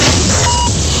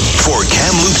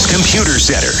Computer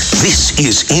Center. This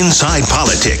is Inside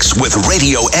Politics with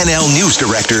Radio NL News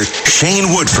Director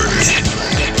Shane Woodford.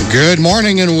 Good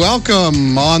morning and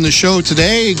welcome. On the show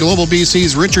today, Global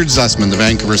BC's Richard Zussman, the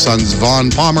Vancouver Sun's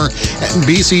Vaughn Palmer, and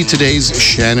BC Today's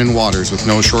Shannon Waters. With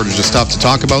no shortage of stuff to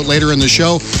talk about later in the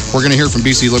show, we're going to hear from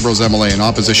BC Liberals MLA and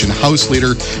Opposition House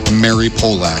Leader Mary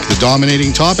Polak. The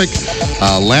dominating topic,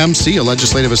 LAMC, a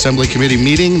Legislative Assembly Committee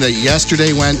meeting that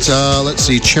yesterday went,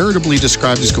 charitably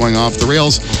described as going off the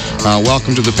rails.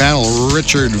 Welcome to the panel,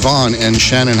 Richard, Vaughn, and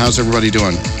Shannon. How's everybody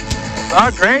doing?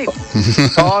 Great.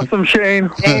 Awesome, Shane.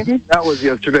 That was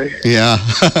yesterday. Yeah.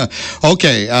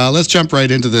 Okay, let's jump right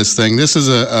into this thing. This is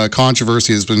a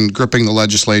controversy that's been gripping the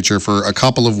legislature for a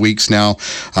couple of weeks now.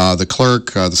 The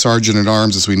clerk, the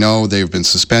sergeant-at-arms, as we know, they've been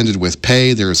suspended with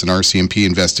pay. There's an RCMP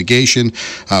investigation.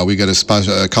 We got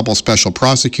a couple special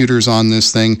prosecutors on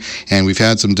this thing, and we've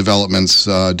had some developments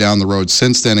down the road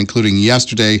since then, including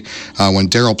yesterday when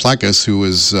Daryl Plekas, who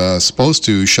was supposed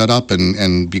to shut up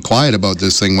and be quiet about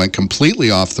this thing, went completely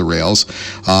off the rails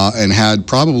and had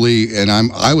probably, and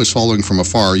I was following from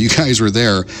afar, you guys were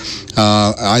there,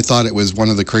 I thought it was one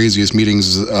of the craziest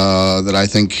meetings that I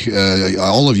think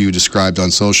all of you described on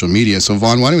social media. So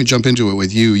Vaughn, why don't we jump into it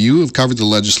with you? You have covered the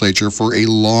legislature for a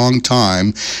long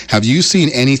time. Have you seen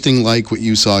anything like what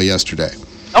you saw yesterday?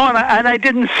 Oh, and I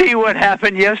didn't see what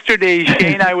happened yesterday,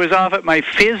 Shane. I was off at my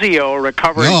physio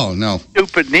recovering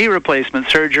stupid knee replacement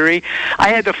surgery. I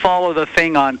had to follow the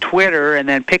thing on Twitter and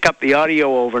then pick up the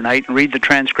audio overnight and read the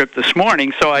transcript this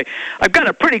morning. So I've got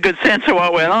a pretty good sense of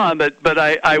what went on, but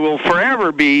I will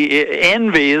forever be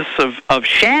envious of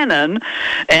Shannon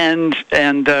and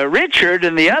Richard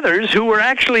and the others who were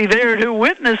actually there to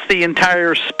witness the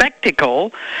entire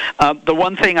spectacle. The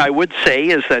one thing I would say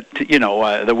is that,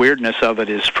 the weirdness of it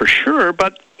is for sure,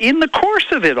 but in the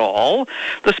course of it all,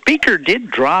 the Speaker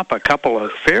did drop a couple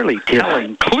of fairly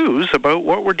telling clues about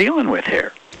what we're dealing with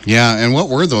here. Yeah, and what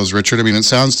were those, Richard? I mean, it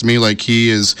sounds to me like he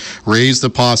has raised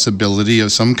the possibility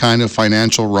of some kind of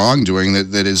financial wrongdoing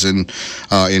that is, in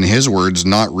his words,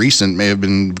 not recent, may have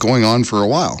been going on for a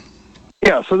while.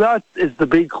 Yeah, so that is the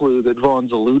big clue that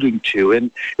Vaughn's alluding to, and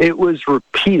it was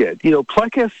repeated.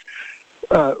 Plekas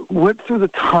went through the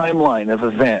timeline of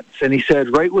events, and he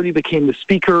said right when he became the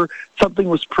Speaker, something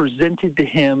was presented to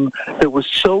him that was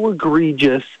so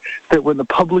egregious that when the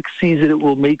public sees it, it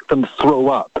will make them throw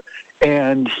up.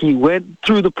 And he went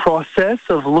through the process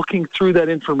of looking through that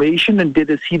information and did,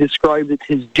 as he described it,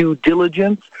 his due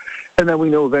diligence. And then we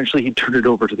know eventually he turned it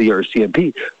over to the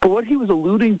RCMP. But what he was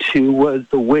alluding to was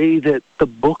the way that the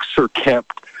books are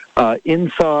kept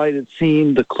inside, it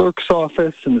seemed, the clerk's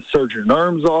office and the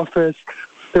sergeant-at-arms office.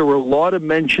 There were a lot of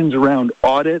mentions around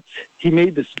audits. He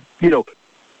made this,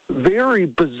 very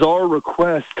bizarre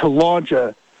request to launch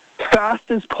a fast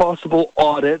as possible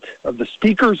audit of the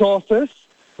Speaker's office,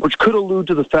 which could allude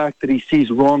to the fact that he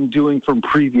sees wrongdoing from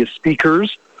previous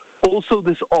speakers. Also,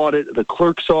 this audit of the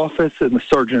clerk's office and the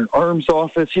sergeant-at-arms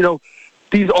office.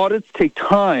 These audits take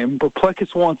time, but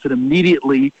Plekas wants it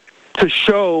immediately to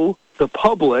show the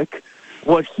public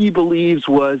what he believes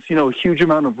was, a huge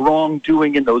amount of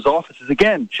wrongdoing in those offices.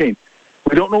 Again, Shane,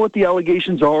 we don't know what the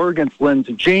allegations are against Lenz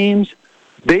and James.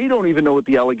 They don't even know what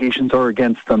the allegations are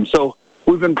against them. So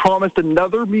we've been promised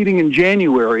another meeting in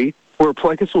January where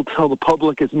Plekas will tell the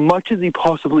public as much as he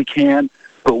possibly can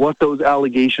about what those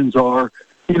allegations are,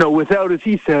 without, as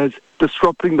he says,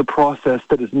 disrupting the process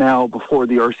that is now before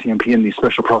the RCMP and these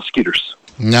special prosecutors.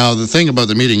 Now, the thing about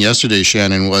the meeting yesterday,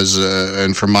 Shannon, was,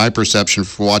 and from my perception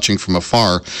for watching from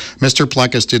afar, Mr.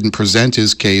 Plekas didn't present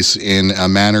his case in a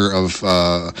manner of,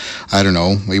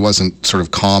 he wasn't sort of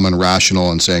calm and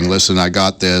rational and saying, listen, I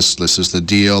got this is the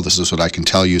deal, this is what I can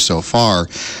tell you so far.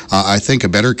 I think a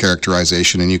better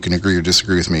characterization, and you can agree or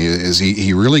disagree with me, is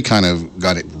he really kind of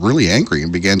got really angry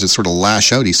and began to sort of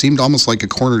lash out. He seemed almost like a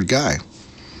cornered guy.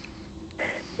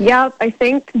 Yeah, I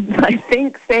think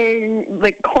saying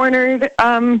cornered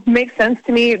makes sense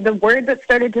to me. The word that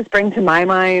started to spring to my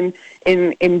mind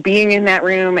in being in that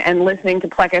room and listening to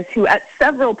Plekas, who at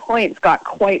several points got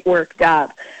quite worked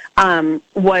up,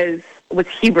 was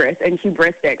hubris and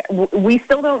hubristic. We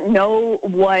still don't know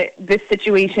what this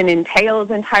situation entails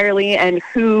entirely and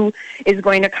who is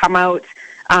going to come out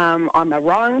on the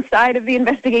wrong side of the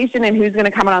investigation and who's going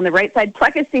to come out on the right side.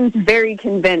 Plekas seems very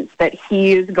convinced that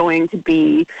he is going to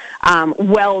be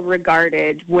well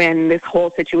regarded when this whole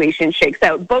situation shakes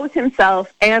out. Both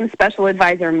himself and Special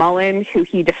Advisor Mullen, who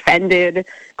he defended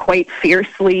quite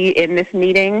fiercely in this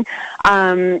meeting.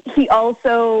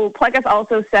 Plekas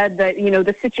also said that,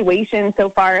 the situation so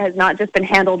far has not just been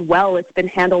handled well, it's been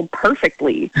handled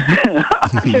perfectly.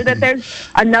 I'm sure that there's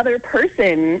another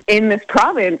person in this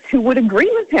province who would agree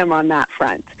with him on that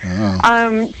front.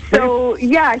 So,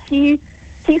 yeah, he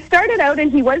started out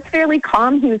and he was fairly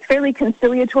calm. He was fairly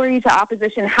conciliatory to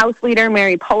opposition House Leader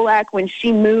Mary Polak when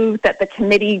she moved that the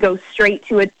committee go straight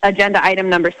to agenda item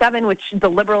number 7, which the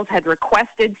Liberals had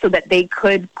requested so that they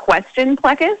could question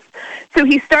Plecas. So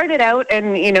he started out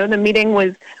and, the meeting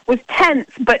was tense,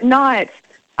 but not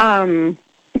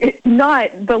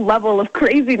the level of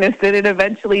craziness that it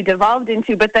eventually devolved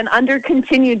into, but then under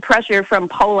continued pressure from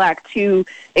Polak to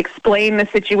explain the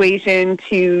situation,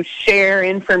 to share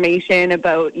information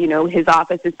about, his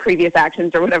office's previous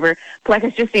actions or whatever,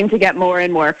 Plecas just seemed to get more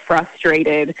and more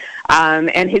frustrated,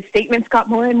 and his statements got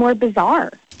more and more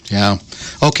bizarre. Yeah.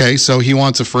 Okay, so he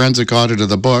wants a forensic audit of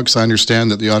the books. I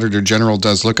understand that the Auditor General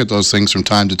does look at those things from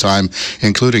time to time,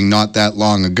 including not that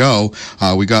long ago.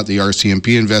 We got the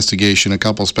RCMP investigation, a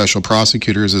couple special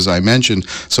prosecutors, as I mentioned.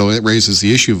 So it raises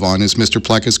the issue, Vaughn, is Mr.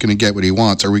 Plecas going to get what he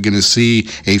wants? Are we going to see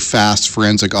a fast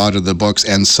forensic audit of the books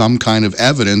and some kind of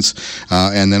evidence,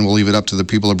 and then we'll leave it up to the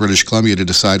people of British Columbia to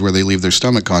decide where they leave their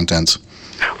stomach contents?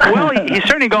 Well, he's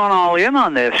certainly gone all in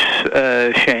on this,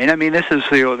 Shane. I mean, this is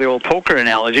the old poker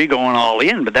analogy, going all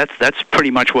in, but that's pretty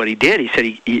much what he did. He said,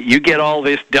 you get all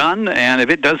this done, and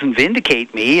if it doesn't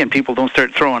vindicate me and people don't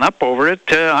start throwing up over it,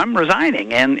 I'm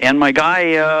resigning. And my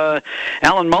guy,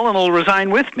 Alan Mullen, will resign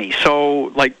with me.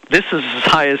 So, this is as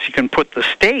high as you can put the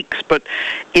stakes, but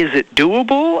is it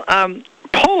doable?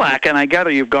 Polak,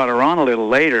 and you've got her on a little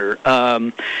later,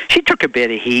 she took a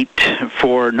bit of heat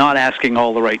for not asking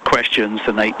all the right questions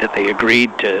the night that they agreed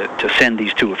to send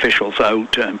these two officials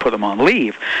out and put them on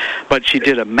leave. But she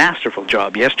did a masterful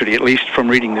job yesterday, at least from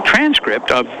reading the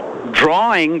transcript, of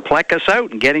drawing Plecas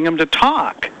out and getting him to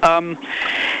talk.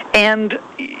 And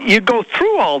you go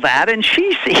through all that, and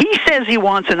he says he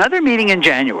wants another meeting in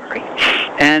January,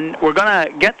 and we're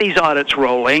going to get these audits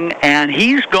rolling, and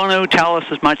he's going to tell us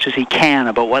as much as he can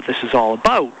about what this is all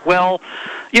about. Well,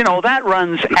 that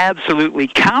runs absolutely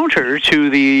counter to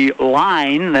the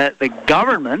line that the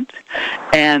government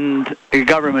and the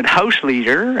government House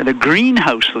Leader, the Green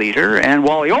House Leader, and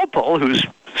Wally Oppal, who's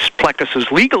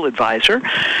Plecas' legal advisor,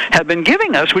 have been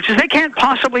giving us, which is they can't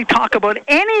possibly talk about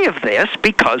any of this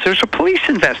because there's a police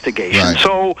investigation. Right.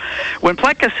 So when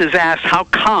Plecas is asked, how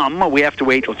come we have to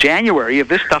wait till January if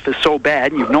this stuff is so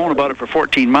bad and you've known about it for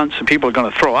 14 months and people are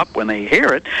going to throw up when they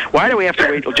hear it, why do we have to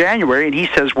wait till January? And he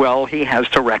says, well, he has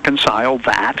to reconcile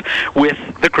that with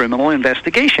the criminal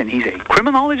investigation. He's a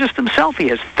criminologist himself. He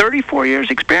has 34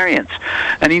 years experience,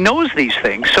 and he knows these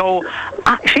things. So,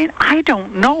 Shane, I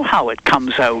don't know how it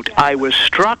comes out. I was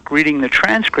struck reading the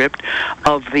transcript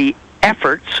of the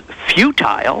efforts,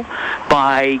 futile,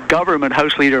 by government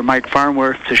House Leader Mike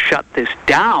Farnworth to shut this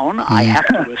down. I have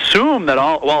to assume that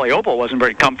Wally Oppal wasn't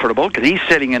very comfortable because he's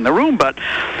sitting in the room, but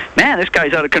man, this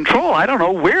guy's out of control. I don't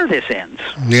know where this ends.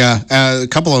 Yeah, a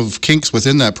couple of kinks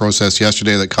within that process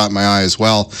yesterday that caught my eye as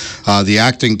well. The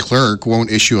acting clerk won't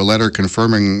issue a letter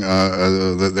confirming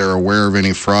that they're aware of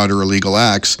any fraud or illegal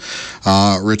acts.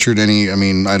 Richard, I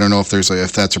don't know if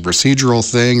that's a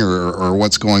procedural thing or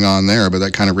what's going on there, but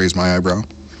that kind of raised my eyebrow.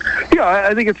 Yeah,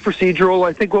 I think it's procedural.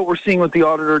 I think what we're seeing with the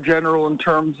Auditor General in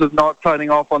terms of not signing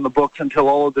off on the books until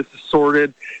all of this is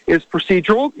sorted is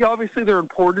procedural. Yeah, obviously, they're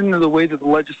important in the way that the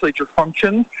legislature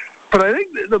functions, but I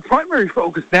think the primary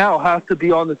focus now has to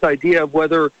be on this idea of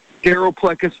whether Darryl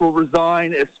Plecas will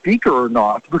resign as Speaker or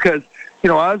not, because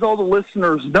as all the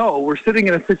listeners know, we're sitting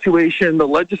in a situation in the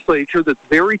legislature that's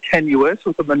very tenuous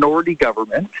with a minority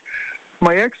government.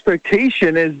 My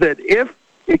expectation is that if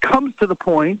it comes to the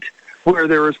point where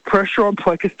there is pressure on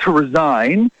Plecas to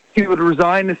resign, he would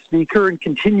resign as Speaker and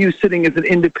continue sitting as an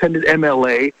independent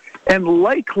MLA, and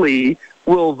likely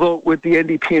will vote with the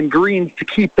NDP and Greens to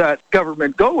keep that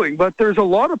government going. But there's a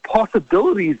lot of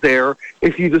possibilities there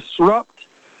if you disrupt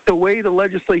the way the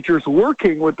legislature is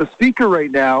working with the Speaker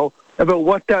right now about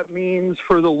what that means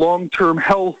for the long-term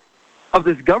health of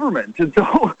this government. And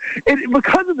so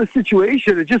because of the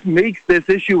situation, it just makes this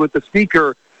issue with the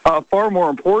Speaker far more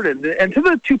important. And to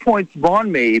the 2 points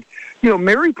Vaughn made,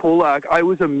 Mary Polak, I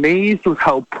was amazed with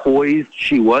how poised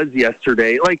she was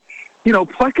yesterday.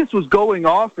 Plecas was going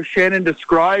off, as Shannon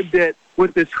described it,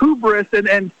 with this hubris,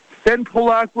 and then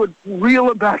Polak would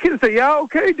reel it back in and say, yeah,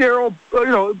 okay, Darryl,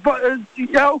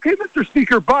 yeah, okay, Mr.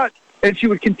 Speaker, but, and she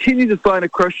would continue this line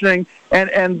of questioning.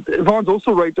 And Vaughn's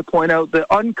also right to point out the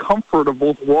uncomfort of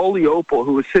both Wally Oppal,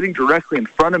 who was sitting directly in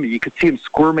front of me. You could see him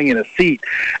squirming in a seat.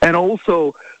 And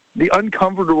also the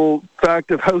uncomfortable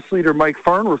fact of House Leader Mike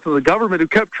Farnworth from the government, who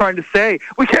kept trying to say,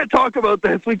 we can't talk about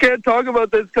this because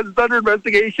it's under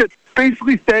investigation,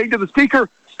 basically saying to the Speaker,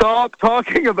 stop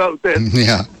talking about this.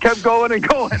 Yeah. Kept going and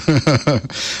going.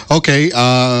 Okay,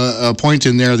 a point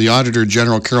in there, the Auditor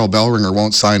General, Carol Bellringer,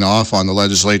 won't sign off on the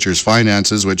legislature's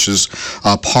finances, which is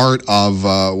a part of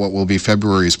what will be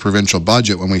February's provincial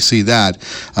budget. When we see that,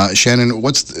 Shannon,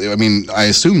 I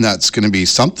assume that's going to be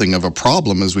something of a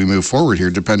problem as we move forward here,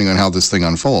 depending on how this thing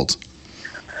unfolds.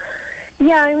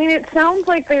 Yeah, I mean, it sounds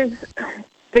like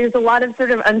there's a lot of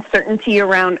sort of uncertainty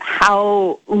around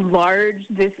how large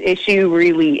this issue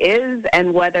really is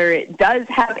and whether it does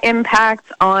have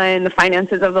impacts on the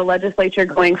finances of the legislature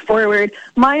going forward.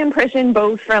 My impression,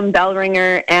 both from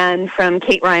Bellringer and from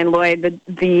Kate Ryan Lloyd,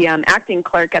 the acting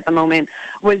clerk at the moment,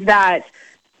 was that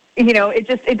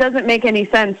it doesn't make any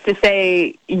sense to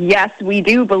say, yes, we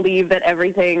do believe that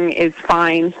everything is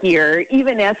fine here,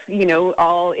 even if,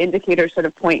 all indicators sort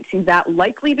of point to that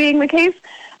likely being the case.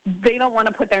 They don't want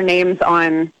to put their names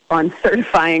on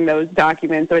certifying those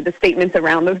documents or the statements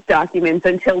around those documents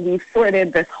until we've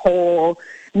sorted this whole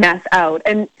mess out.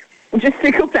 And just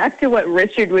to go back to what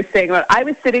Richard was saying, I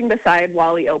was sitting beside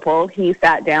Wally Opal. He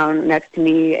sat down next to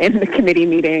me in the committee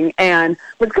meeting and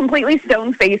was completely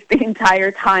stone-faced the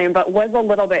entire time, but was a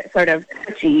little bit sort of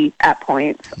twitchy at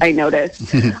points, I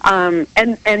noticed. And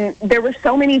there were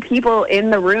so many people in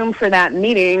the room for that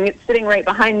meeting. Sitting right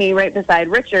behind me, right beside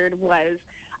Richard, was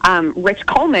Rich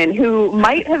Coleman, who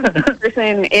might have been the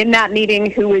person in that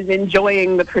meeting who was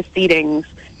enjoying the proceedings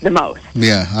the most.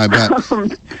 Yeah, I bet.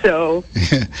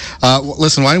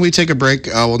 Listen, why don't we take a break?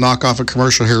 We'll knock off a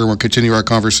commercial here and we'll continue our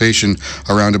conversation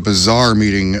around a bizarre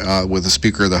meeting with the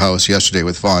Speaker of the House yesterday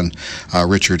with Vaughn,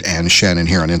 Richard, and Shannon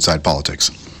here on Inside Politics.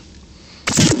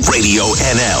 Radio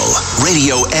NL,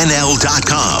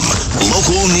 RadioNL.com.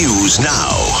 Local news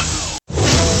now.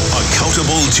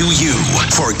 Accountable to you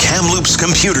for Kamloops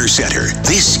Computer Center.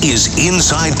 This is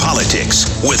Inside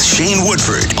Politics with Shane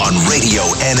Woodford on Radio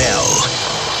NL.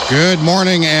 Good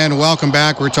morning and welcome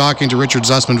back. We're talking to Richard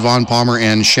Zussman, Vaughn Palmer,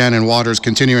 and Shannon Waters,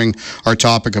 continuing our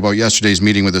topic about yesterday's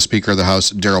meeting with the Speaker of the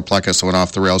House, Darryl Plecas, went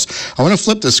off the rails. I want to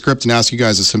flip the script and ask you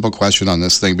guys a simple question on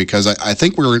this thing, because I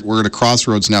think we're at a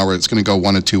crossroads now where it's going to go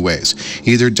one of two ways.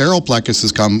 Either Darryl Plecas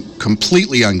has come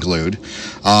completely unglued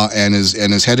and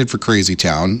is headed for Crazy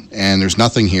Town, and there's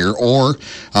nothing here, or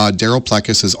Darryl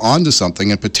Plecas is onto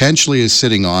something and potentially is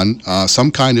sitting on some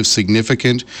kind of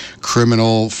significant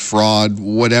criminal fraud,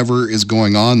 whatever is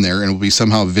going on there, and will be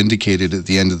somehow vindicated at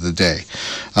the end of the day.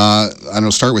 I'm going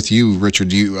to start with you,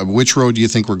 Richard. Which road do you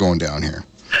think we're going down here?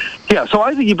 Yeah, so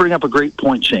I think you bring up a great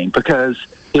point, Shane, because,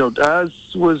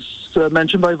 as was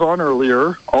mentioned by Vaughn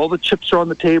earlier, all the chips are on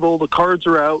the table, the cards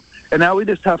are out, and now we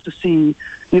just have to see,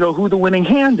 who the winning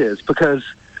hand is, because,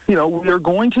 we are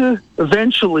going to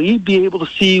eventually be able to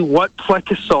see what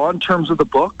Plecas saw in terms of the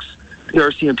books. The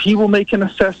RCMP will make an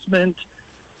assessment.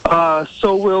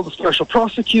 So will the special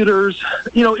prosecutors.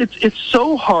 It's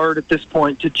so hard at this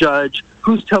point to judge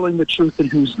who's telling the truth and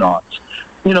who's not.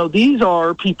 These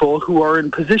are people who are in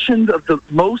positions of the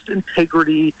most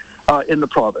integrity in the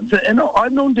province. And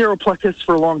I've known Darryl Plecas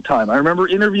for a long time. I remember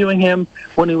interviewing him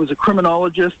when he was a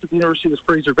criminologist at the University of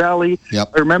Fraser Valley.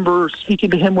 Yep. I remember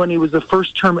speaking to him when he was a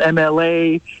first-term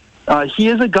MLA. He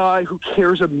is a guy who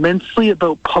cares immensely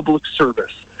about public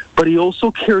service, but he also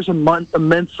cares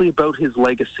immensely about his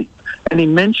legacy. And he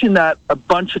mentioned that a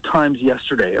bunch of times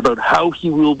yesterday about how he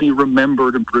will be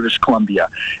remembered in British Columbia.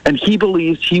 And he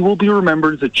believes he will be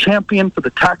remembered as a champion for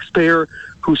the taxpayer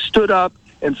who stood up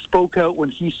and spoke out when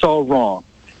he saw wrong.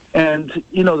 And,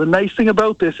 the nice thing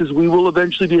about this is we will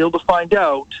eventually be able to find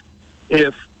out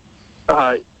if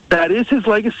that is his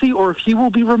legacy or if he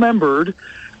will be remembered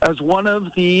as one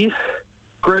of the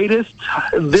greatest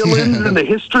villains in the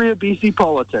history of BC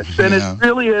politics. And it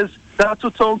really is. That's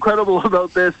what's so incredible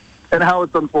about this and how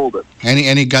it's unfolded.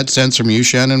 Any gut sense from you,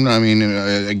 Shannon? I mean,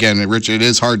 again, Rich, it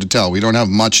is hard to tell. We don't have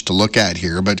much to look at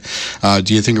here, but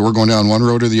do you think we're going down one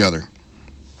road or the other?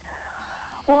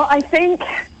 Well, I think,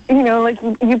 like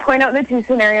you point out the two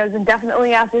scenarios, and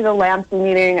definitely after the Lamsey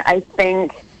meeting, I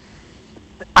think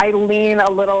I lean a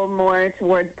little more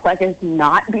towards Plecas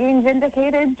not being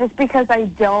vindicated, just because I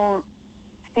don't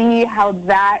see how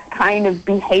that kind of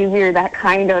behavior, that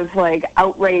kind of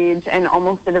outrage and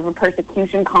almost sort of a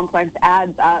persecution complex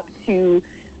adds up to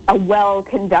a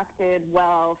well-conducted,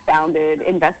 well-founded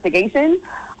investigation.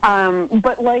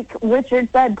 But like Richard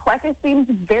said, Plecas seems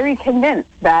very convinced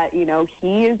that,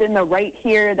 he is in the right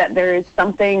here, that there is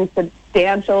something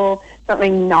substantial,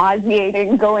 something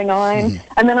nauseating going on.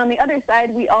 Mm-hmm. And then on the other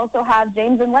side, we also have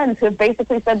James and Lenz, who have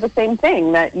basically said the same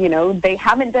thing, that, they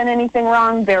haven't done anything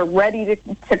wrong, they're ready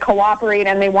to cooperate,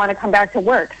 and they want to come back to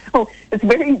work. So it's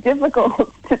very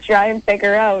difficult to try and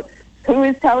figure out who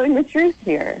is telling the truth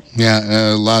here.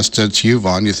 Yeah, last to you,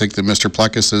 Vaughn. You think that Mr.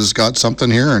 Plecas has got something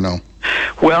here or no?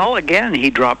 Well, again, he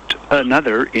dropped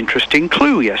another interesting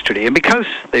clue yesterday. And because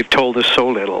they've told us so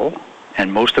little,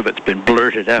 and most of it's been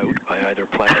blurted out by either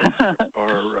Plecas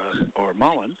or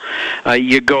Mullen,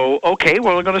 you go, okay,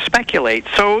 well, we're going to speculate.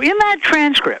 So in that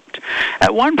transcript,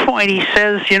 at one point he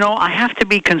says, I have to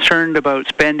be concerned about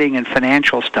spending and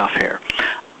financial stuff here.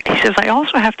 He says, I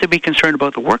also have to be concerned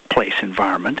about the workplace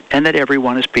environment and that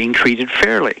everyone is being treated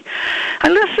fairly. I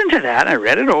listened to that, I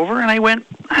read it over, and I went,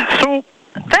 so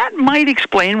that might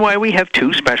explain why we have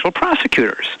two special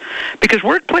prosecutors. Because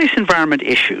workplace environment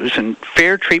issues and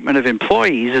fair treatment of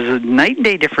employees is a night and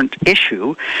day different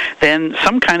issue than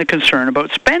some kind of concern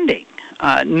about spending.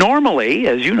 Normally,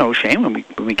 as you know, Shane, when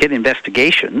we get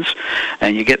investigations,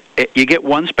 and you get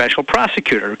one special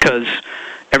prosecutor because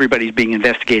everybody's being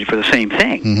investigated for the same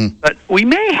thing. Mm-hmm. But we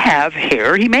may have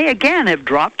here, he may again have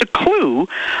dropped a clue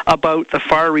about the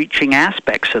far-reaching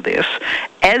aspects of this,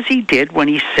 as he did when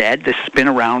he said this has been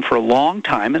around for a long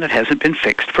time and it hasn't been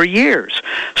fixed for years.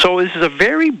 So this is a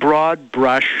very broad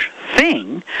brush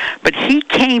thing, but he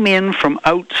came in from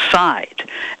outside,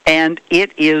 and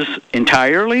it is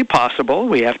entirely possible,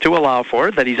 we have to allow for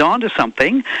it, that he's onto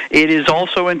something. It is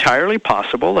also entirely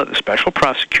possible that the special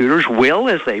prosecutors will,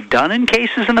 as they've done in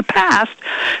cases in the past,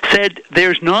 said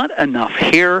there's not enough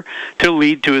here to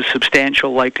lead to a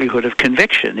substantial likelihood of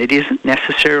conviction. It isn't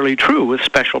necessarily true with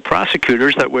special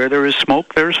prosecutors that where there is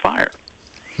smoke, there is fire.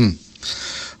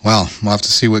 Well, we'll have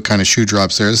to see what kind of shoe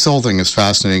drops there. This whole thing is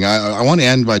fascinating. I want to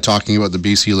end by talking about the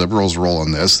BC Liberals' role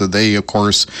in this. That they, of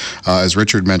course, as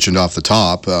Richard mentioned off the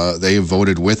top, they have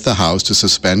voted with the House to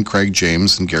suspend Craig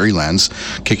James and Gary Lenz,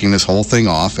 kicking this whole thing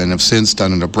off, and have since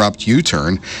done an abrupt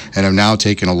U-turn and have now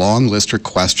taken a long list of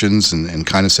questions and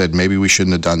kind of said maybe we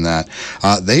shouldn't have done that.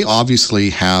 They obviously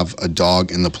have a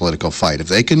dog in the political fight. If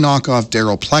they can knock off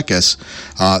Darryl Plecas,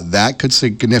 that could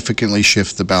significantly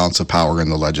shift the balance of power in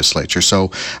the legislature. So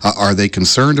are they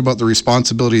concerned about the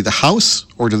responsibility of the House,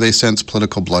 or do they sense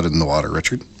political blood in the water,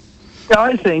 Richard? Yeah,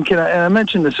 I think, and I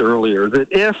mentioned this earlier, that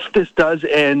if this does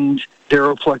end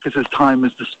Darryl Plecas' time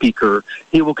as the Speaker,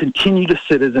 he will continue to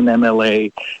sit as an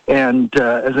MLA and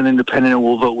as an independent, and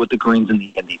will vote with the Greens and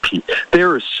the NDP.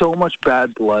 There is so much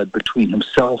bad blood between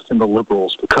himself and the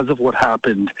Liberals because of what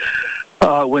happened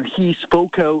when he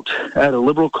spoke out at a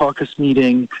Liberal caucus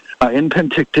meeting in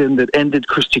Penticton that ended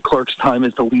Christy Clark's time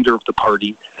as the leader of the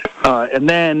party. And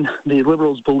then the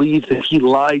Liberals believed that he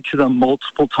lied to them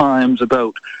multiple times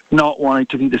about not wanting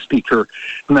to be the Speaker,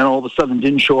 and then all of a sudden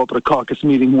didn't show up at a caucus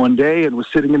meeting one day and was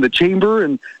sitting in the chamber,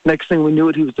 and next thing we knew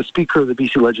it, he was the Speaker of the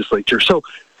BC legislature. So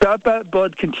that bad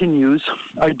blood continues.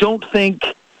 I don't think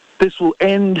this will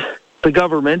end the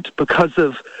government because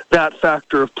of that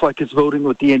factor of Plecas voting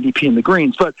with the NDP and the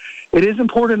Greens. But it is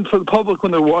important for the public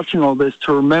when they're watching all this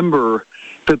to remember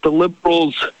that the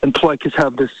Liberals and Plecas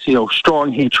have this,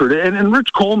 strong hatred. And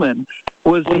Rich Coleman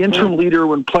was the interim leader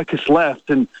when Plecas left.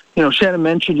 And, Shannon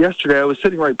mentioned yesterday, I was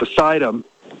sitting right beside him,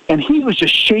 and he was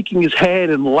just shaking his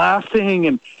head and laughing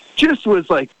and just was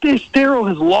like, this Darryl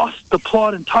has lost the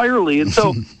plot entirely. And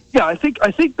so, yeah, I think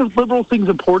the Liberal thing's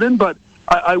important, but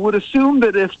I would assume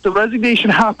that if the resignation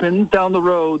happens down the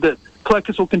road, that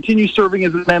Plecas will continue serving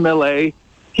as an MLA.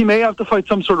 He may have to fight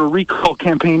some sort of recall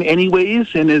campaign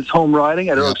anyways in his home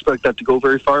riding. I don't expect that to go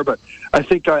very far, but I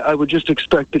think I would just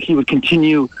expect that he would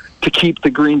continue to keep the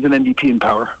Greens and NDP in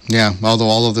power. Yeah, although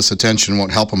all of this attention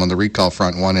won't help him on the recall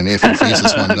front one, and if he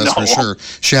faces one, that's for sure.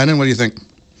 Shannon, what do you think?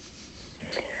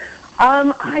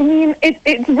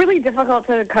 It's really difficult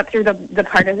to cut through the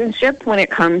partisanship when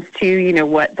it comes to,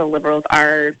 what the Liberals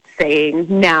are saying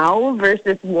now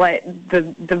versus what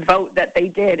the vote that they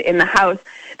did in the House.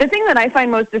 The thing that I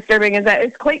find most disturbing is that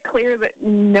it's quite clear that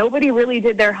nobody really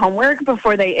did their homework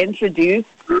before they introduced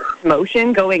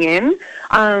motion going in.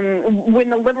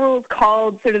 When the Liberals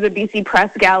called sort of the BC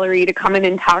Press Gallery to come in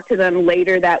and talk to them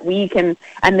later that week, and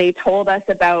they told us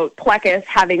about Plecas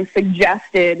having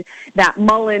suggested that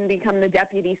Mullen become the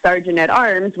Deputy Sergeant at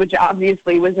Arms, which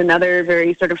obviously was another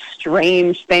very sort of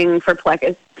strange thing for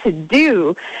Plecas to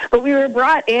do. But we were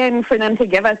brought in for them to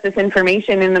give us this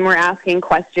information, and then we're asking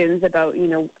questions about,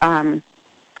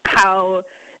 how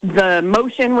the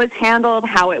motion was handled,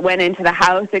 how it went into the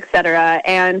House, etc.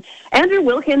 And Andrew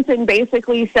Wilkinson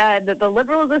basically said that the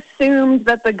Liberals assumed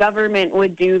that the government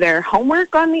would do their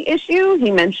homework on the issue.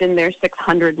 He mentioned there's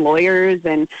 600 lawyers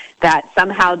and that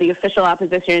somehow the official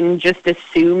opposition just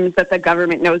assumes that the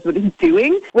government knows what it's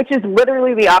doing, which is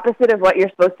literally the opposite of what you're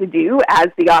supposed to do as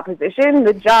the opposition.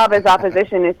 The job as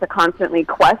opposition is to constantly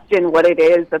question what it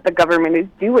is that the government is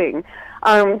doing.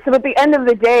 So at the end of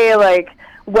the day, like,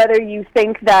 whether you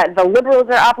think that the Liberals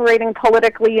are operating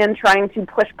politically and trying to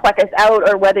push Plecas out,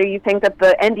 or whether you think that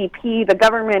the NDP, the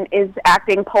government, is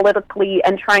acting politically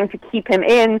and trying to keep him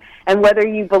in, and whether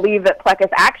you believe that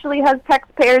Plecas actually has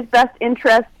taxpayers' best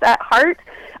interests at heart,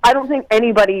 I don't think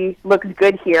anybody looks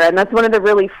good here. And that's one of the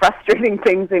really frustrating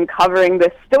things in covering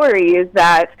this story, is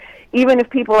that even if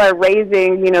people are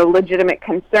raising, legitimate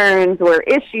concerns or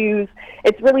issues,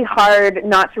 it's really hard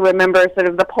not to remember sort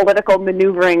of the political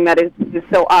maneuvering that is just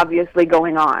so obviously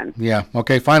going on. Yeah.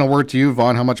 Okay, final word to you,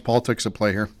 Vaughn. How much politics at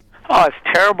play here? Oh, it's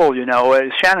terrible,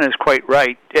 Shannon is quite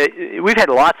right. We've had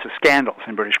lots of scandals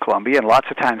in British Columbia, and lots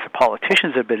of times the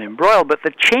politicians have been embroiled, but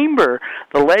the chamber,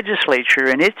 the legislature,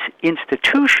 and its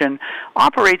institution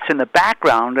operates in the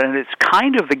background, and it's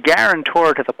kind of the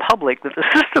guarantor to the public that the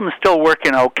system is still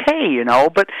working okay,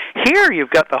 but here you've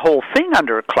got the whole thing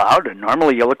under a cloud, and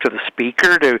normally you look to the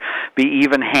Speaker to be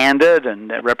even-handed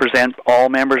and represent all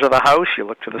members of the House. You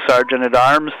look to the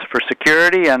Sergeant-at-Arms for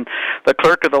security, and the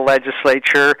Clerk of the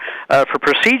Legislature for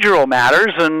procedural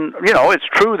matters, and, it's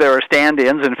true there are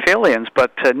stand-ins and fill-ins,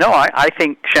 but no, I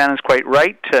think Shannon's quite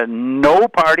right. No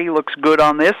party looks good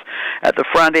on this at the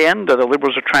front end. The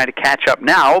Liberals are trying to catch up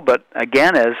now, but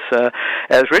again, as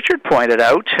Richard pointed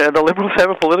out, the Liberals have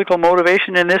a political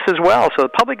motivation in this as well, so the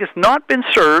public has not been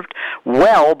served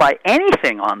well by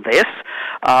anything on this.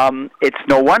 It's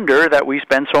no wonder that we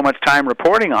spend so much time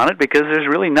reporting on it, because there's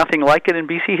really nothing like it in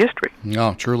BC history.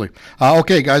 No, truly.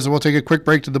 Okay, guys, we'll take a quick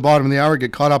break to the bottom of the hour,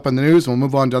 get caught up on the news, and we'll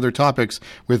move on to other topics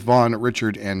with Vaughn,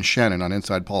 Richard, and Shannon on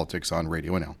Inside Politics on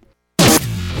Radio NL.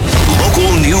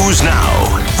 Local news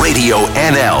now. Radio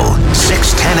NL,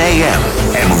 610 AM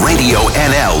and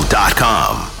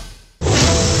RadioNL.com.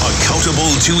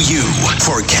 Accountable to you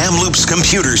for Kamloops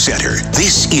Computer Center.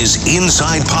 This is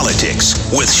Inside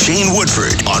Politics with Shane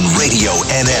Woodford on Radio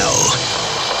NL.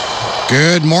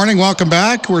 Good morning. Welcome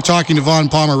back. We're talking to Vaughn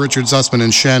Palmer, Richard Zussman,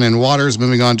 and Shannon Waters.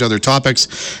 Moving on to other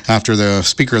topics. After the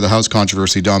Speaker of the House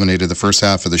controversy dominated the first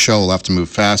half of the show, we'll have to move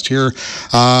fast here.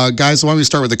 Guys, why don't we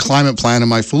start with the climate plan and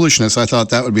my foolishness? I thought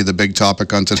that would be the big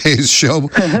topic on today's show,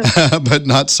 but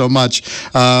not so much.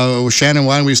 Shannon,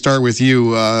 why don't we start with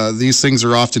you? These things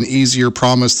are often easier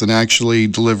promised than actually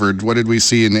delivered. What did we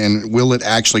see, and will it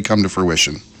actually come to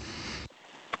fruition?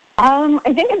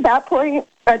 I think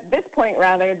at this point,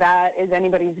 that is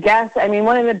anybody's guess. I mean,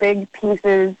 one of the big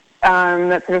pieces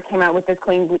that sort of came out with this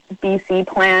Clean BC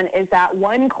plan is that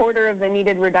 1/4 of the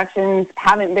needed reductions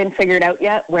haven't been figured out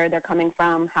yet, where they're coming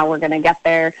from, how we're going to get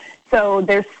there. So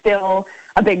there's still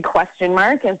a big question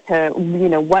mark as to,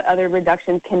 what other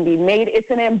reductions can be made. It's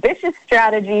an ambitious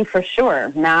strategy for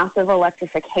sure. Massive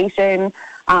electrification,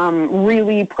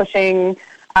 really pushing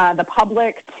the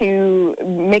public to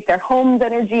make their homes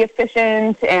energy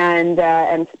efficient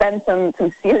and spend some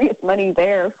serious money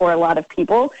there for a lot of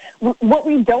people. What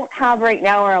we don't have right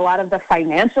now are a lot of the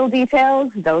financial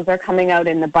details. Those are coming out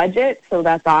in the budget, so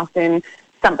that's often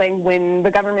something when the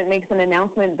government makes an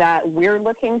announcement that we're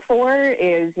looking for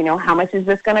is, how much is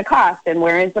this going to cost, and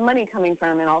where is the money coming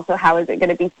from, and also how is it going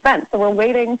to be spent. So we're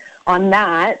waiting on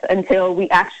that until we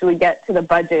actually get to the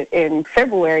budget in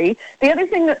February. The other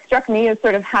thing that struck me is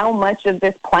sort of how much of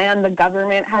this plan the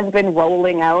government has been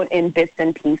rolling out in bits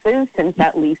and pieces since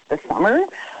at least the summer.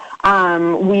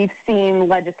 We've seen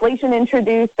legislation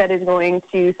introduced that is going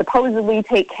to supposedly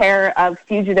take care of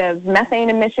fugitive methane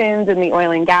emissions in the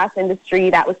oil and gas industry.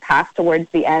 That was passed towards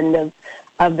the end of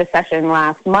the session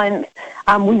last month.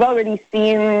 We've already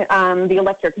seen the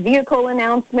electric vehicle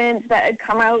announcement that had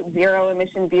come out,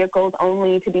 zero-emission vehicles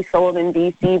only to be sold in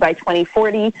BC by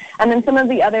 2040, and then some of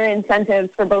the other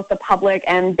incentives for both the public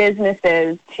and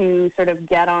businesses to sort of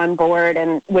get on board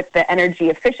and with the energy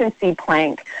efficiency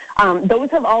plank. Those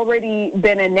have already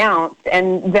been announced,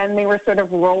 and then they were sort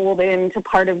of rolled into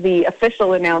part of the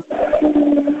official announcement.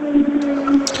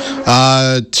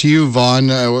 To you, Vaughn,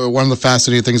 one of the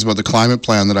fascinating things about the climate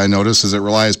plan that I noticed is it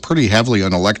relies pretty heavily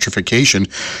on electrification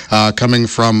coming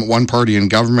from one party in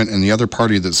government and the other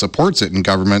party that supports it in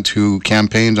government who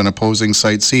campaigned on opposing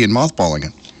Site C and mothballing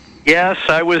it. Yes,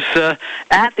 I was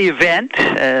at the event,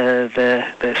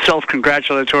 the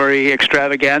self-congratulatory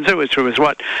extravaganza, which was,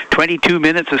 22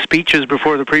 minutes of speeches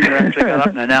before the Premier actually got up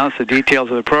and announced the details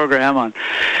of the program. It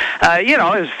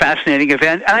was a fascinating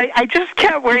event. And I just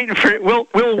kept waiting for it. Will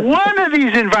one of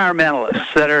these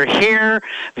environmentalists that are here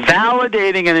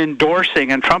validating and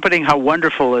endorsing and trumpeting how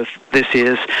wonderful this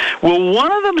is, will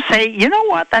one of them say, you know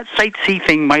what, that Site C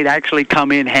thing might actually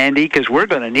come in handy because we're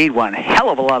going to need one hell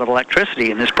of a lot of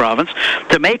electricity in this province? province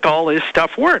to make all this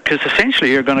stuff work, because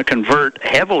essentially you're going to convert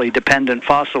heavily dependent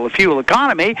fossil fuel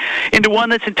economy into one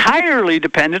that's entirely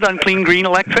dependent on clean green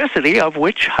electricity, of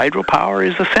which hydropower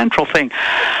is a central thing.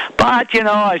 But,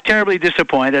 I was terribly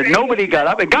disappointed. Nobody got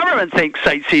up. The government thinks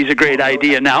Site C is a great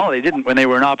idea now. They didn't when they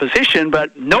were in opposition,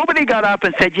 but nobody got up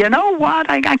and said, you know what,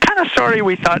 I'm kind of sorry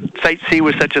we thought Site C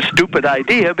was such a stupid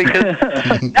idea, because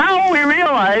now we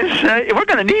realize we're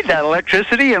going to need that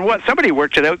electricity, and somebody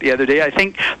worked it out the other day. I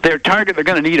think they're going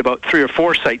to need about 3 or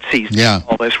 4 Site Cs to do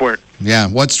all this work. Yeah.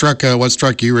 What struck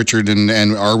you, Richard,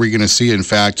 and are we going to see, in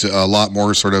fact, a lot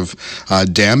more sort of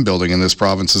dam building in this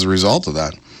province as a result of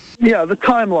that? Yeah, the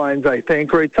timelines, I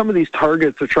think, right? Some of these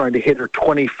targets are trying to hit are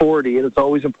 2040, and it's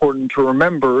always important to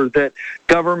remember that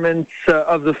governments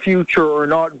of the future are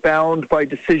not bound by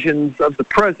decisions of the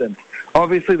present.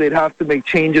 Obviously, they'd have to make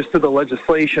changes to the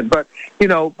legislation, but,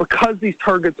 because these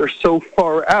targets are so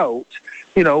far out,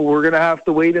 we're going to have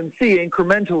to wait and see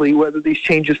incrementally whether these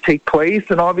changes take place.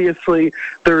 And obviously,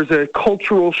 there's a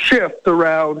cultural shift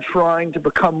around trying to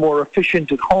become more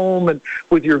efficient at home and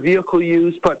with your vehicle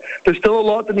use. But there's still a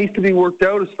lot that needs to be worked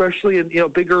out, especially in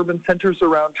big urban centers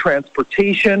around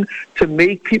transportation to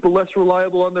make people less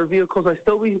reliable on their vehicles.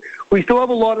 We still have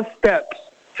a lot of steps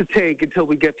to take until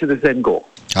we get to this end goal.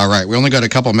 All right. We only got a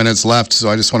couple minutes left, so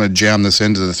I just want to jam this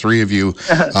into the three of you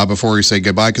before we say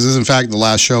goodbye, because this is, in fact, the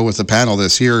last show with the panel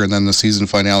this year and then the season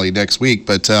finale next week.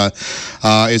 But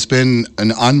it's been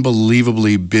an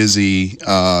unbelievably busy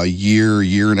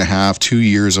year and a half, 2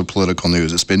 years of political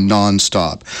news. It's been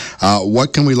nonstop.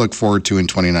 What can we look forward to in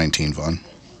 2019, Vaughn?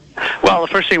 Well, the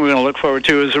first thing we're going to look forward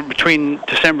to is between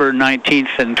December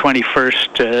 19th and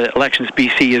 21st, Elections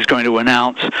BC is going to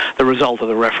announce the result of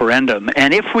the referendum.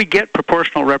 And if we get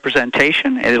proportional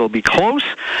representation, and it'll be close,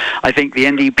 I think the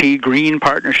NDP-Green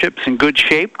partnership's in good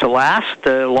shape to last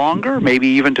longer, maybe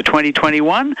even to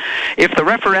 2021. If the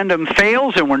referendum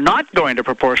fails and we're not going to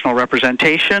proportional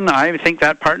representation, I think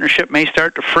that partnership may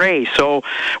start to fray. So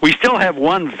we still have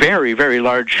one very, very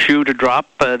large shoe to drop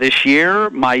this year.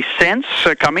 My sense,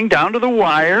 coming down to the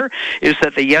wire, is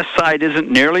that the yes side isn't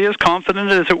nearly as confident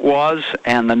as it was,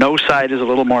 and the no side is a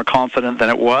little more confident than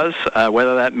it was.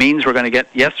 Whether that means we're going to get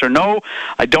yes or no,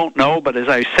 I don't know, but as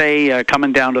I say,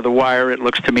 coming down to the wire, it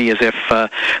looks to me as if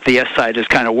the yes side is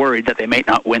kind of worried that they may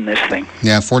not win this thing.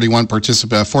 Yeah,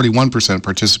 41%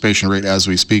 participation rate as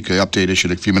we speak. An update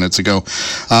issued a few minutes ago.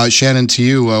 Shannon, to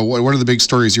you, what are the big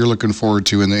stories you're looking forward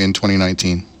to in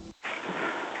 2019?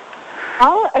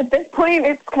 Well, at this point,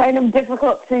 it's kind of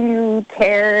difficult to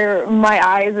tear my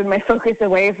eyes and my focus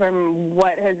away from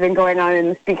what has been going on in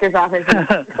the Speaker's office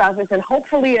and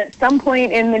hopefully at some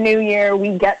point in the new year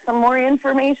we get some more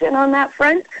information on that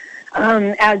front.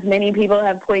 As many people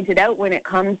have pointed out, when it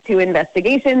comes to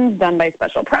investigations done by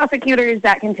special prosecutors,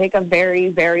 that can take a very,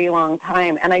 very long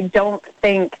time. And I don't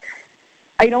think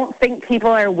people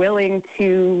are willing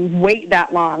to wait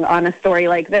that long on a story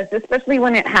like this, especially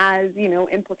when it has,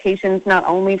 implications not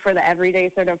only for the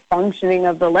everyday sort of functioning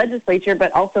of the legislature,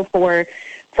 but also for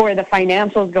the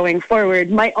financials going forward.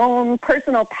 My own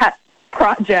personal pet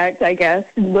project, I guess,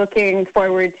 looking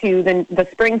forward to the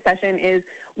spring session is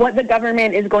what the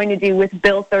government is going to do with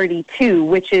Bill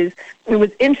 32, it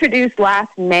was introduced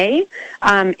last May.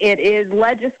 It is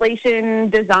legislation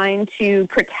designed to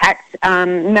protect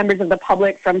members of the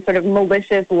public from sort of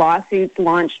malicious lawsuits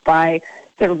launched by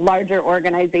sort of larger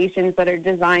organizations that are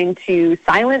designed to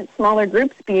silence smaller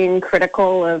groups being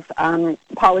critical of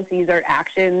policies or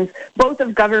actions, both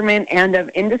of government and of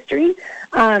industry.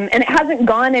 And it hasn't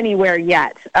gone anywhere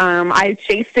yet. I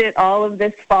chased it all of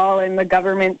this fall, and the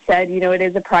government said, it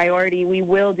is a priority. We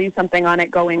will do something on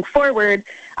it going forward.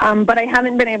 But I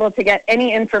haven't been able to get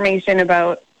any information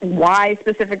about why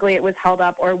specifically it was held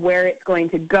up or where it's going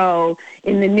to go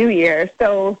in the new year.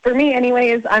 So for me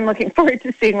anyways, I'm looking forward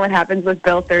to seeing what happens with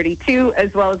Bill 32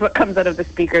 as well as what comes out of the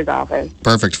Speaker's office.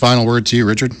 Perfect. Final word to you,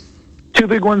 Richard. Two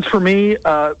big ones for me,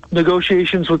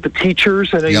 negotiations with the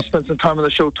teachers. I know you spent some time on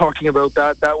the show talking about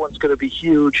that. That one's going to be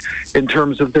huge in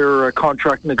terms of their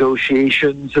contract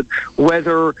negotiations and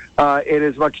whether it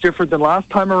is much different than last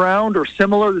time around or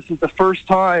similar. This is the first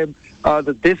time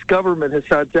that this government has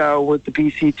sat down with the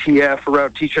BCTF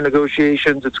around teacher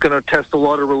negotiations. It's going to test a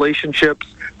lot of relationships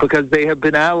because they have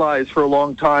been allies for a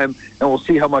long time, and we'll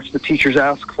see how much the teachers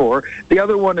ask for. The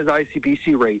other one is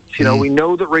ICBC rates. We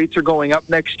know that rates are going up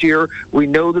next year. We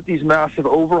know that these massive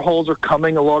overhauls are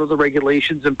coming, a lot of the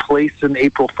regulations in place in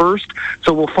April 1st.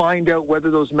 So we'll find out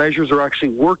whether those measures are actually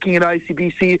working at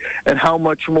ICBC and how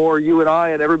much more you and I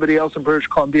and everybody else in British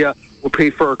Columbia will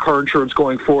pay for our car insurance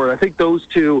going forward. I think those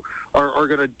two are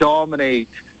going to dominate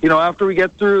after we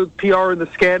get through PR and the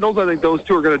scandals, I think those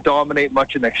two are going to dominate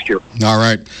much of next year. All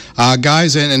right.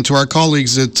 Guys, and to our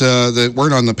colleagues that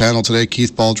weren't on the panel today,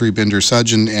 Keith Baldry, Binder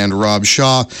Sudgeon, and Rob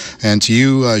Shaw, and to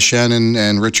you, Shannon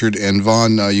and Richard and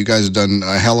Vaughn, you guys have done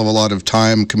a hell of a lot of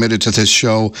time committed to this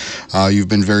show. You've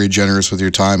been very generous with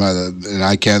your time, and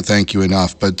I can't thank you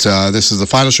enough. But this is the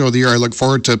final show of the year. I look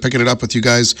forward to picking it up with you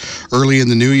guys early in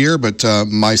the new year, but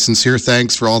my sincere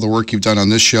thanks for all the work you've done on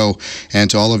this show, and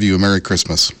to all of you, a Merry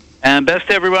Christmas. And best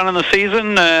to everyone on the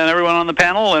season, and everyone on the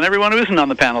panel, and everyone who isn't on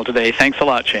the panel today. Thanks a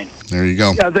lot, Shane. There you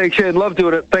go. Yeah, thanks, Shane. Love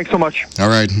doing it. Thanks so much. All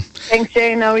right. Thanks,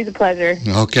 Shane. Always a pleasure.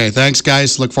 Okay, thanks,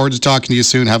 guys. Look forward to talking to you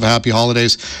soon. Have a happy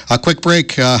holidays. A quick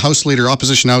break.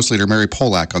 Opposition House Leader Mary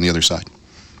Polak on the other side.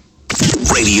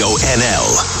 Radio NL,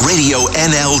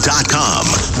 RadioNL.com.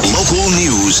 Local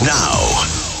news now.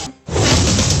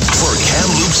 For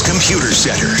Kamloops Computer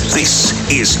Center, this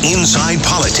is Inside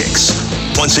Politics.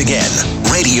 Once again,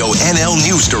 Radio NL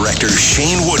News Director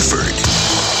Shane Woodford.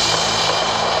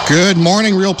 Good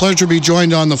morning. Real pleasure to be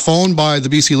joined on the phone by the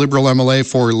BC Liberal MLA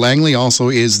for Langley. Also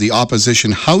is the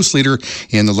Opposition House Leader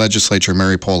in the Legislature,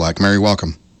 Mary Polak. Mary,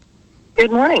 welcome.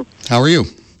 Good morning. How are you?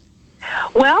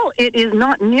 Well, it is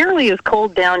not nearly as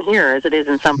cold down here as it is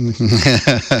in some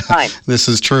time. This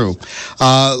is true.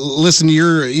 Listen,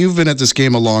 you've been at this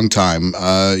game a long time.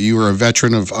 You are a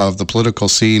veteran of the political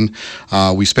scene.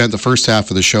 We spent the first half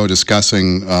of the show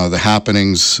discussing the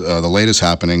happenings, the latest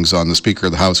happenings on the Speaker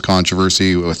of the House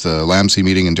controversy with the Lamsey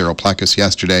meeting and Darryl Plecas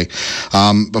yesterday.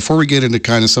 Before we get into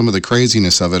kind of some of the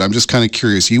craziness of it, I'm just kind of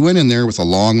curious. You went in there with a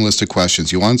long list of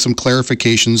questions. You wanted some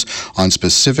clarifications on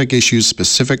specific issues,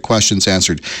 specific questions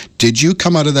answered. Did you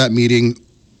come out of that meeting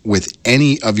with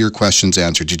any of your questions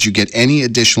answered? Did you get any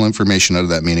additional information out of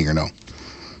that meeting or no?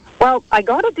 Well, I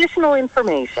got additional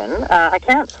information. I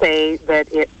can't say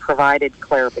that it provided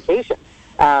clarification.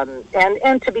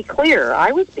 And to be clear,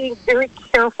 I was being very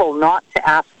careful not to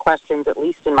ask questions, at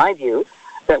least in my view,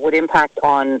 that would impact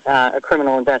on a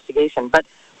criminal investigation. But,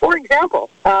 for example,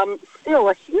 still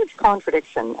a huge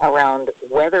contradiction around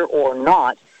whether or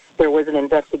not there was an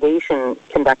investigation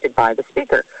conducted by the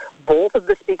Speaker. Both of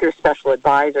the Speaker's special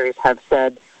advisors have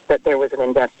said that there was an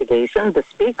investigation. The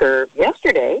Speaker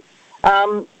yesterday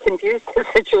confused the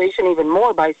situation even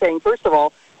more by saying, first of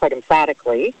all, quite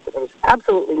emphatically, that there was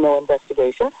absolutely no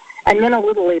investigation, and then a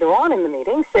little later on in the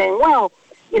meeting saying, well,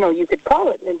 you could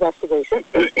call it an investigation,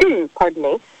 pardon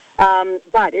me,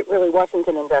 but it really wasn't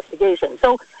an investigation.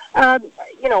 So,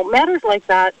 matters like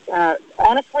that,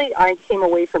 honestly, I came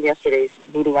away from yesterday's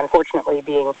meeting, unfortunately,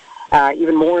 being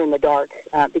even more in the dark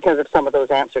because of some of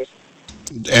those answers.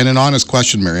 And an honest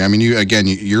question, Mary. I mean,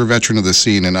 you're a veteran of the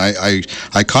scene, and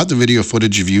I caught the video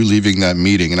footage of you leaving that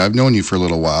meeting, and I've known you for a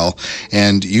little while,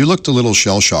 and you looked a little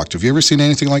shell-shocked. Have you ever seen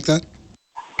anything like that?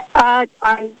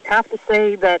 I have to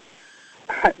say that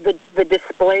the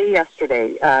display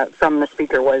yesterday from the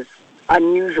Speaker was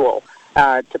unusual,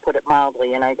 to put it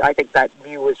mildly, and I think that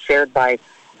view was shared by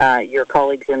your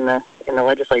colleagues in the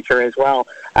legislature as well,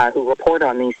 who report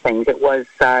on these things. It was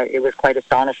quite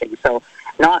astonishing. So,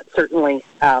 not certainly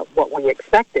what we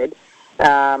expected,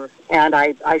 and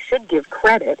I should give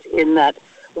credit in that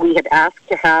we had asked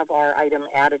to have our item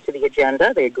added to the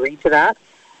agenda. They agreed to that.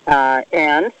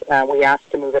 And we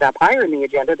asked to move it up higher in the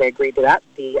agenda. They agreed to that.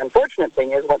 The unfortunate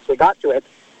thing is, once we got to it,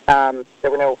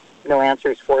 there were no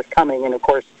answers forthcoming. And, of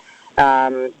course,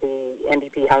 the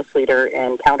NDP House Leader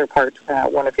and counterpart,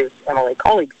 one of his MLA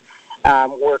colleagues,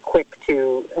 were quick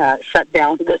to shut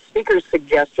down the Speaker's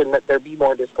suggestion that there be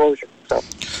more disclosure. So.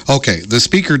 Okay, the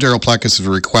Speaker, Darryl Plecas, has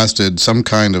requested some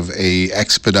kind of a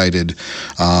expedited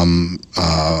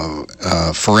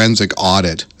forensic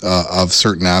audit of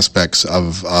certain aspects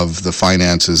of the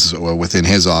finances within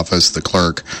his office, the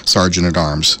clerk,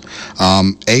 Sergeant-at-Arms.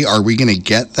 A, are we going to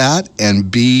get that?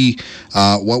 And B,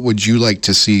 what would you like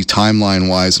to see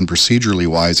timeline-wise and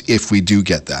procedurally-wise if we do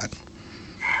get that?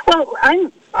 Well,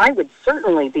 I would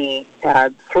certainly be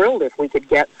thrilled if we could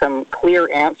get some clear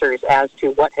answers as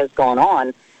to what has gone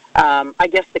on. I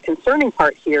guess the concerning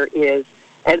part here is,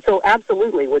 and so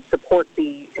absolutely would support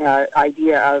the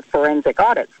idea of forensic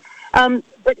audits.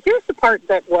 But here's the part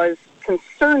that was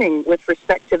concerning with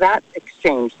respect to that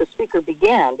exchange. The Speaker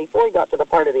began, before he got to the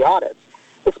part of the audits,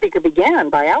 the Speaker began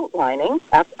by outlining,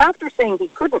 after saying he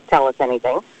couldn't tell us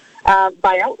anything,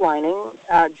 by outlining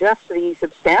just the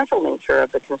substantial nature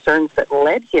of the concerns that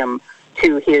led him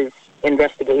to his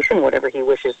investigation, whatever he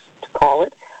wishes to call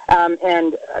it,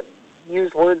 and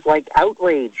use words like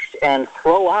outraged and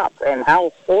throw up and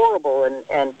how horrible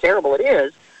and terrible it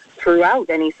is throughout.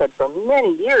 And he said for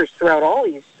many years throughout all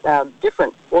these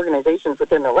different organizations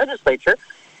within the legislature,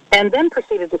 and then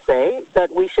proceeded to say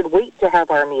that we should wait to have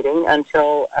our meeting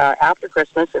until after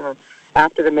Christmas and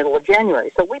after the middle of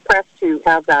January. So we pressed to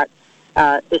have that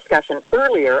discussion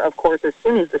earlier. Of course, as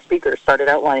soon as the speaker started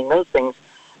outlining those things,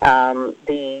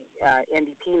 the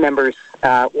NDP members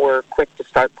were quick to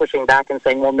start pushing back and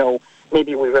saying, well, no,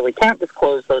 maybe we really can't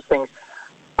disclose those things.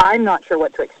 I'm not sure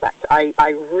what to expect. I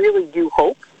really do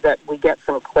hope that we get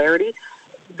some clarity.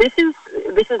 This is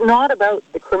not about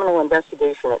the criminal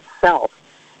investigation itself.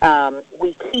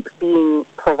 We keep being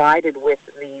provided with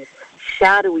these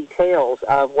shadowy tales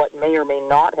of what may or may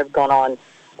not have gone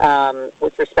on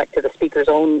with respect to the Speaker's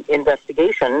own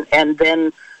investigation, and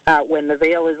then when the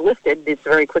veil is lifted, it's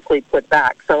very quickly put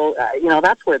back. So,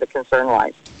 that's where the concern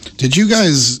lies. Did you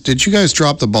guys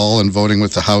drop the ball in voting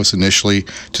with the House initially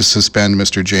to suspend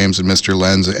Mr. James and Mr.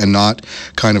 Lenz and not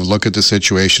kind of look at the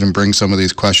situation and bring some of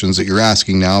these questions that you're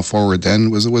asking now forward then?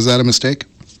 Was that a mistake?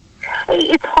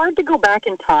 It's hard to go back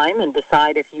in time and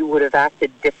decide if you would have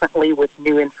acted differently with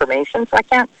new information. So I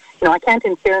can't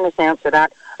in fairness answer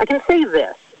that. I can say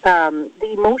this.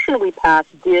 The motion we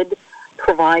passed did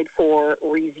provide for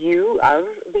review of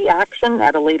the action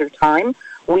at a later time.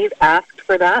 We've asked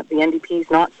for that. The NDP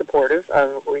is not supportive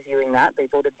of reviewing that. They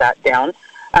voted that down.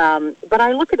 But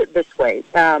I look at it this way.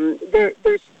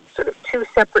 There's sort of two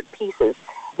separate pieces.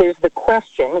 There's the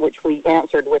question, which we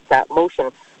answered with that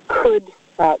motion. Could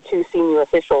two senior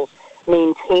officials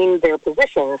maintain their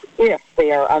positions if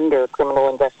they are under criminal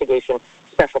investigation,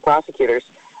 special prosecutors?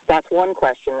 That's one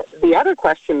question. The other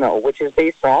question, though, which is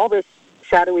based on all this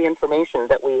shadowy information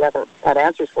that we haven't had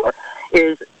answers for,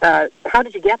 is how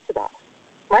did you get to that?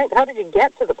 Right? How did you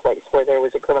get to the place where there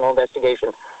was a criminal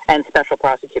investigation and special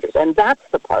prosecutors? And that's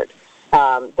the part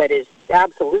that is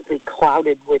absolutely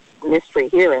clouded with mystery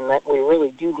here, and that we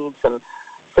really do need some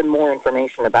more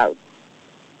information about.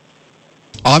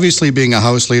 Obviously, being a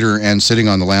House leader and sitting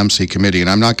on the LAMC committee, and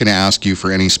I'm not going to ask you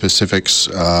for any specifics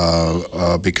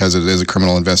because it is a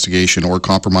criminal investigation or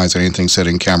compromise anything said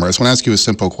in camera. I just want to ask you a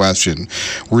simple question.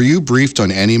 Were you briefed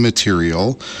on any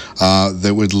material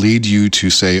that would lead you to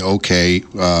say, okay,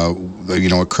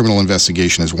 a criminal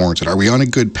investigation is warranted? Are we on a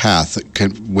good path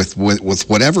with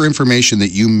whatever information that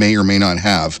you may or may not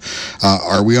have?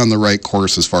 Are we on the right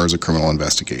course as far as a criminal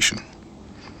investigation?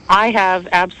 I have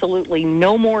absolutely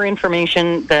no more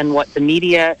information than what the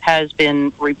media has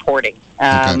been reporting.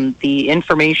 Okay. The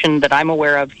information that I'm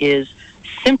aware of is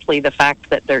simply the fact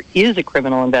that there is a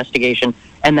criminal investigation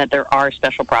and that there are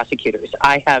special prosecutors.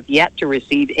 I have yet to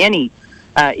receive any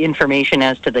information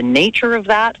as to the nature of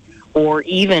that, or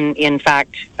even, in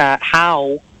fact,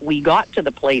 how we got to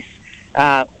the place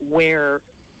where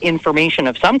information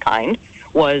of some kind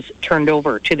was turned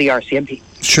over to the RCMP.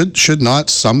 Should not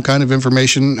some kind of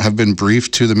information have been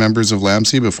briefed to the members of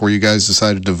LAMC before you guys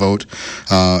decided to vote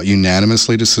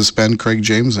unanimously to suspend Craig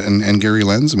James and Gary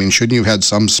Lenz? I mean, shouldn't you have had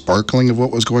some sparkling of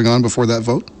what was going on before that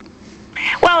vote?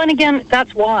 Well, and again,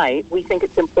 that's why we think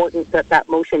it's important that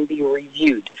motion be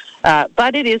reviewed.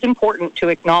 But it is important to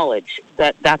acknowledge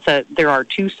that there are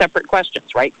two separate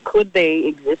questions, right? Could they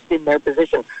exist in their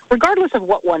position, regardless of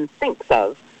what one thinks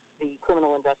of the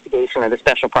criminal investigation or the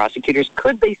special prosecutors?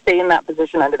 Could they stay in that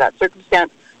position under that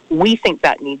circumstance? We think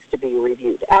that needs to be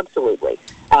reviewed, absolutely.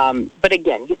 But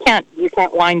again, you can't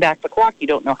wind back the clock. You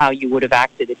don't know how you would have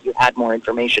acted if you had more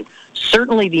information.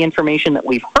 Certainly the information that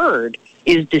we've heard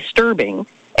is disturbing,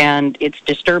 and it's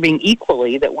disturbing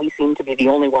equally that we seem to be the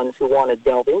only ones who want to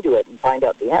delve into it and find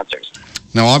out the answers.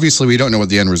 Now, obviously, we don't know what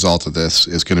the end result of this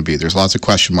is going to be. There's lots of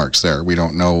question marks there. We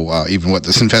don't know even what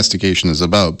this investigation is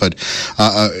about. But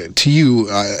to you,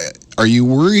 are you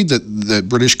worried that the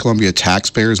British Columbia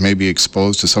taxpayers may be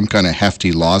exposed to some kind of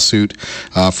hefty lawsuit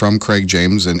from Craig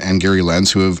James and Gary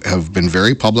Lenz, who have been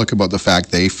very public about the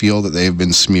fact they feel that they have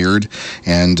been smeared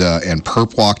and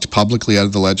perp-walked publicly out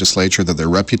of the legislature, that their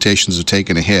reputations have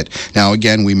taken a hit? Now,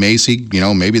 again, we may see,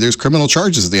 maybe there's criminal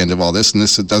charges at the end of all this, and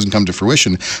this doesn't come to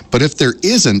fruition. But if there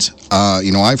isn't,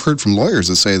 I've heard from lawyers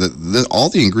that say that all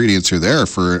the ingredients are there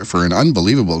for an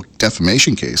unbelievable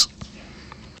defamation case.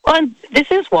 Well, and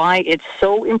this is why it's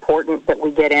so important that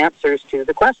we get answers to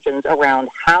the questions around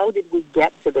how did we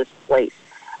get to this place.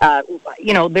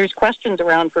 There's questions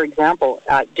around, for example,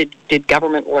 did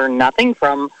government learn nothing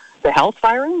from the health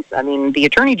firings? I mean, the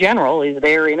Attorney General is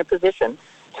there in a position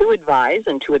to advise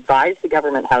the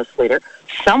government House leader.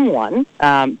 Someone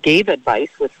gave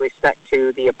advice with respect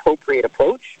to the appropriate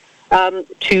approach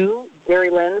to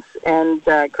Gary Lenz and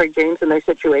Craig James and their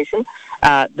situation.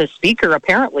 The Speaker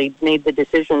apparently made the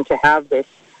decision to have this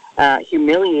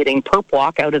humiliating perp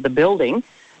walk out of the building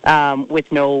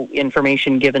with no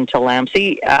information given to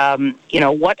LAMC.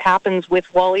 What happens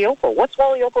with Wally Oppal? What's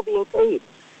Wally Oppal being paid?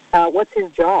 What's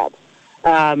his job?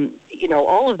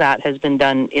 All of that has been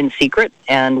done in secret,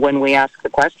 and when we ask the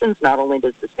questions, not only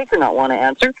does the Speaker not want to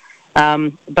answer,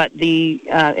 but the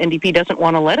NDP doesn't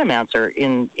want to let him answer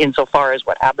insofar as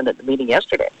what happened at the meeting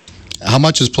yesterday. How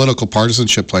much is political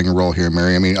partisanship playing a role here,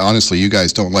 Mary? I mean, honestly, you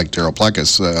guys don't like Darryl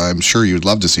Plecas. I'm sure you'd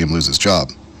love to see him lose his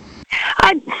job.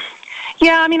 I'm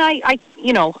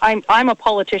a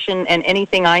politician, and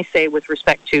anything I say with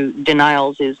respect to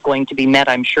denials is going to be met,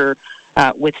 I'm sure,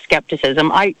 with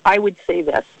skepticism. I would say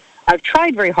this. I've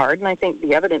tried very hard, and I think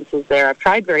the evidence is there. I've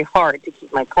tried very hard to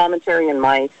keep my commentary and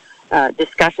my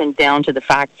discussion down to the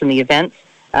facts and the events,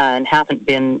 and haven't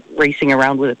been racing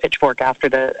around with a pitchfork after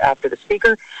the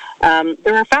Speaker.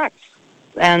 There are facts,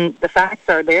 and the facts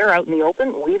are there out in the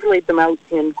open. We've laid them out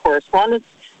in correspondence.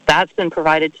 That's been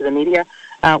provided to the media.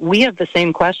 We have the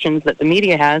same questions that the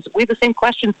media has. We have the same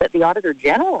questions that the Auditor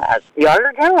General has. The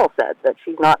Auditor General said that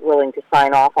she's not willing to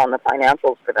sign off on the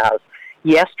financials for the House.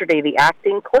 Yesterday, the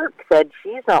acting clerk said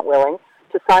she's not willing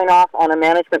to sign off on a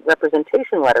management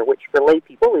representation letter, which for lay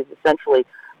people is essentially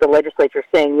the legislature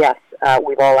saying, yes,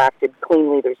 we've all acted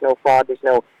cleanly, there's no fraud, there's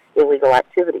no illegal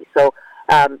activity. So,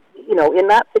 in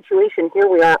that situation, here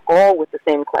we are all with the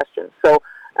same questions. So,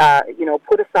 I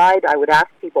would ask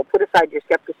people, put aside your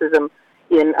skepticism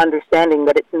in understanding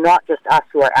that it's not just us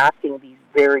who are asking these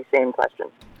very same questions.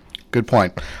 Good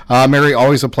point. Mary,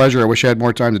 always a pleasure. I wish I had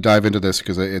more time to dive into this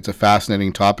because it's a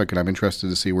fascinating topic and I'm interested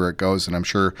to see where it goes, and I'm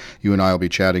sure you and I will be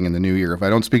chatting in the new year. If I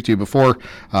don't speak to you before,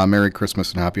 Merry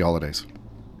Christmas and Happy Holidays.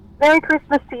 Merry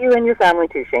Christmas to you and your family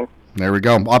too, Shane. There we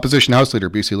go. Opposition House Leader,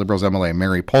 BC Liberals MLA,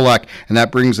 Mary Polak. And that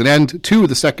brings an end to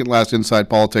the second last Inside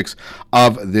Politics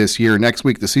of this year. Next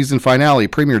week, the season finale,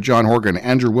 Premier John Horgan,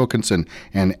 Andrew Wilkinson,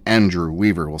 and Andrew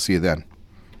Weaver. We'll see you then.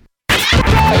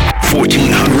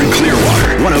 1400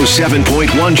 Clearwater,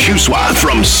 107.1 Shuswap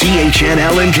from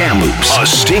CHNL in Kamloops, a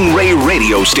Stingray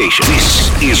radio station. This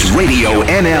is Radio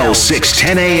NL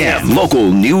 610 AM,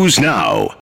 local news now.